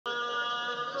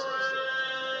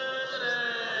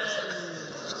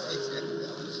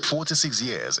46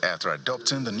 years after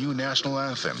adopting the new national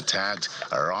anthem tagged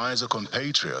 "Arise, O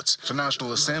Compatriots," the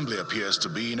National Assembly appears to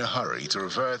be in a hurry to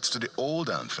revert to the old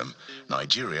anthem,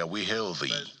 "Nigeria, we hail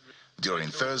thee."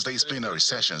 During Thursday's plenary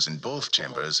sessions in both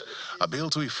chambers, a bill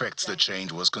to effect the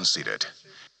change was considered.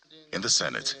 In the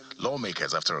Senate,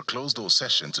 lawmakers, after a closed-door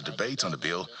session to debate on the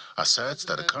bill, assert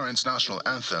that the current national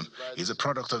anthem is a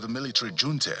product of the military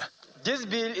junta. This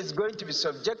bill is going to be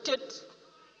subjected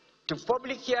to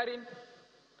public hearing,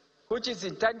 which is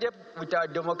in tandem with our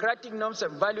democratic norms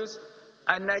and values,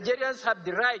 and Nigerians have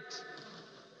the right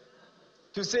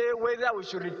to say whether we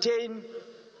should retain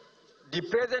the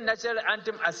present national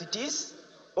anthem as it is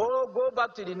or go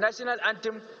back to the national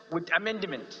anthem with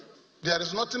amendment. There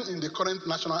is nothing in the current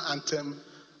national anthem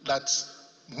that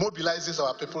mobilizes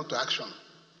our people to action.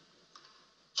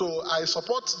 So I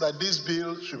support that this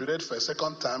bill should be read for a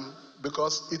second time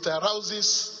because it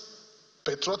arouses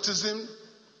patriotism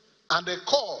and a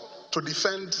call to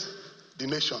defend the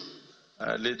nation.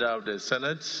 Leader of the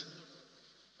Senate,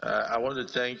 I want to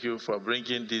thank you for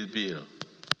bringing this bill.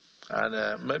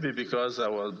 And maybe because I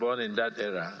was born in that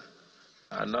era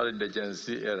and not in the Gen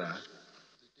Z era.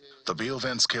 The bill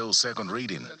then scales second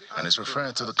reading and is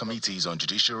referred to the Committees on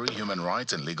Judiciary, Human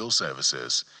Rights and Legal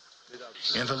Services.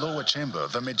 In the lower chamber,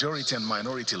 the majority and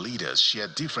minority leaders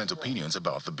shared different opinions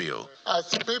about the bill. As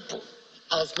people,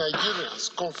 as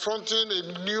Nigerians, confronting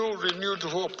a new, renewed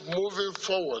hope moving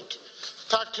forward,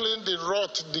 tackling the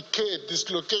rot, decay,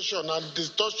 dislocation and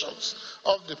distortions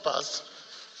of the past,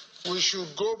 we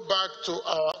should go back to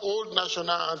our old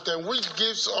national anthem, which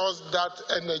gives us that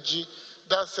energy,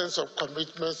 that sense of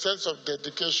commitment, sense of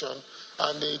dedication,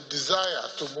 and a desire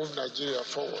to move Nigeria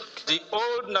forward. The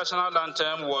old national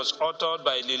anthem was authored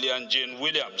by Lillian Jane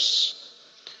Williams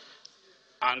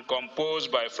and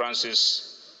composed by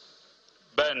Francis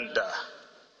Bender,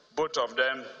 both of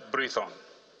them Briton.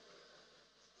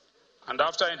 And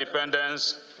after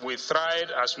independence, we tried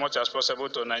as much as possible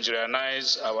to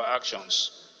Nigerianize our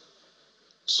actions.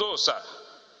 So, sir,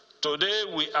 today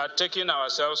we are taking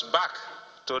ourselves back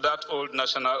to that old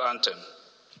national anthem.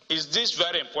 Is this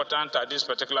very important at this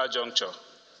particular juncture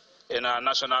in our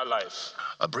national life?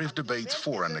 A brief debate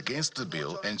for and against the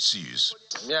bill ensues.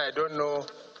 Yeah, I don't know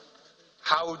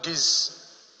how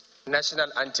this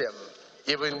national anthem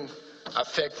even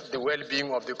affects the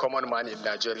well-being of the common man in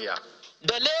Nigeria.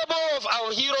 The labor of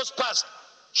our heroes past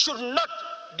should not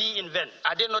be in vain.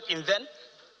 Are they not in vain?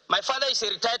 My father is a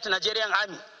retired Nigerian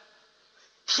army.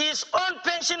 His own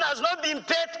pension has not been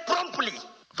paid promptly.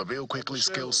 The bill quickly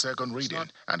scales second reading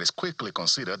and is quickly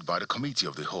considered by the Committee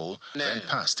of the Whole, then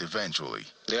passed eventually.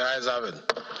 The ayes have it.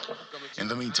 In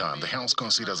the meantime, the House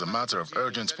considers a matter of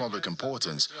urgent public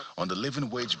importance on the living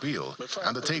wage bill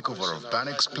and the takeover of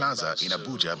Banex Plaza in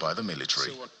Abuja by the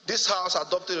military. This House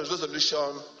adopted a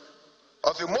resolution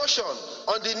of a motion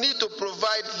on the need to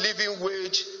provide living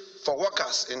wage for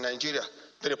workers in Nigeria.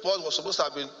 The report was supposed to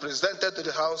have been presented to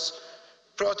the House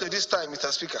prior to this time,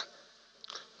 Mr. Speaker.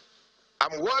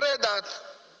 I'm worried that,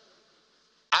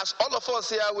 as all of us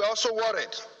here, we're also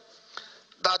worried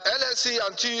that LSC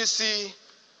and TUC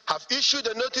have issued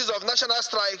a notice of national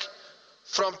strike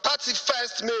from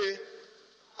 31st May,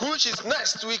 which is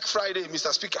next week, Friday,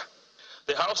 Mr. Speaker.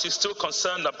 The House is still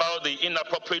concerned about the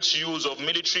inappropriate use of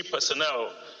military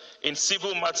personnel in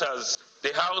civil matters.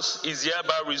 The House is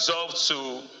hereby resolved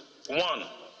to, 1,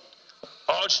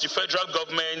 urge the federal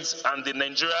government and the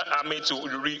Nigerian Army to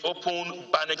reopen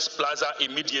Banex Plaza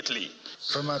immediately.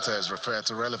 The matter is referred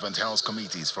to relevant House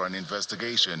committees for an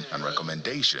investigation and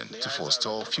recommendation to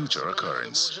forestall future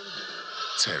occurrence.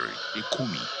 Terry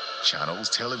Ikumi, Channels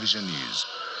Television News.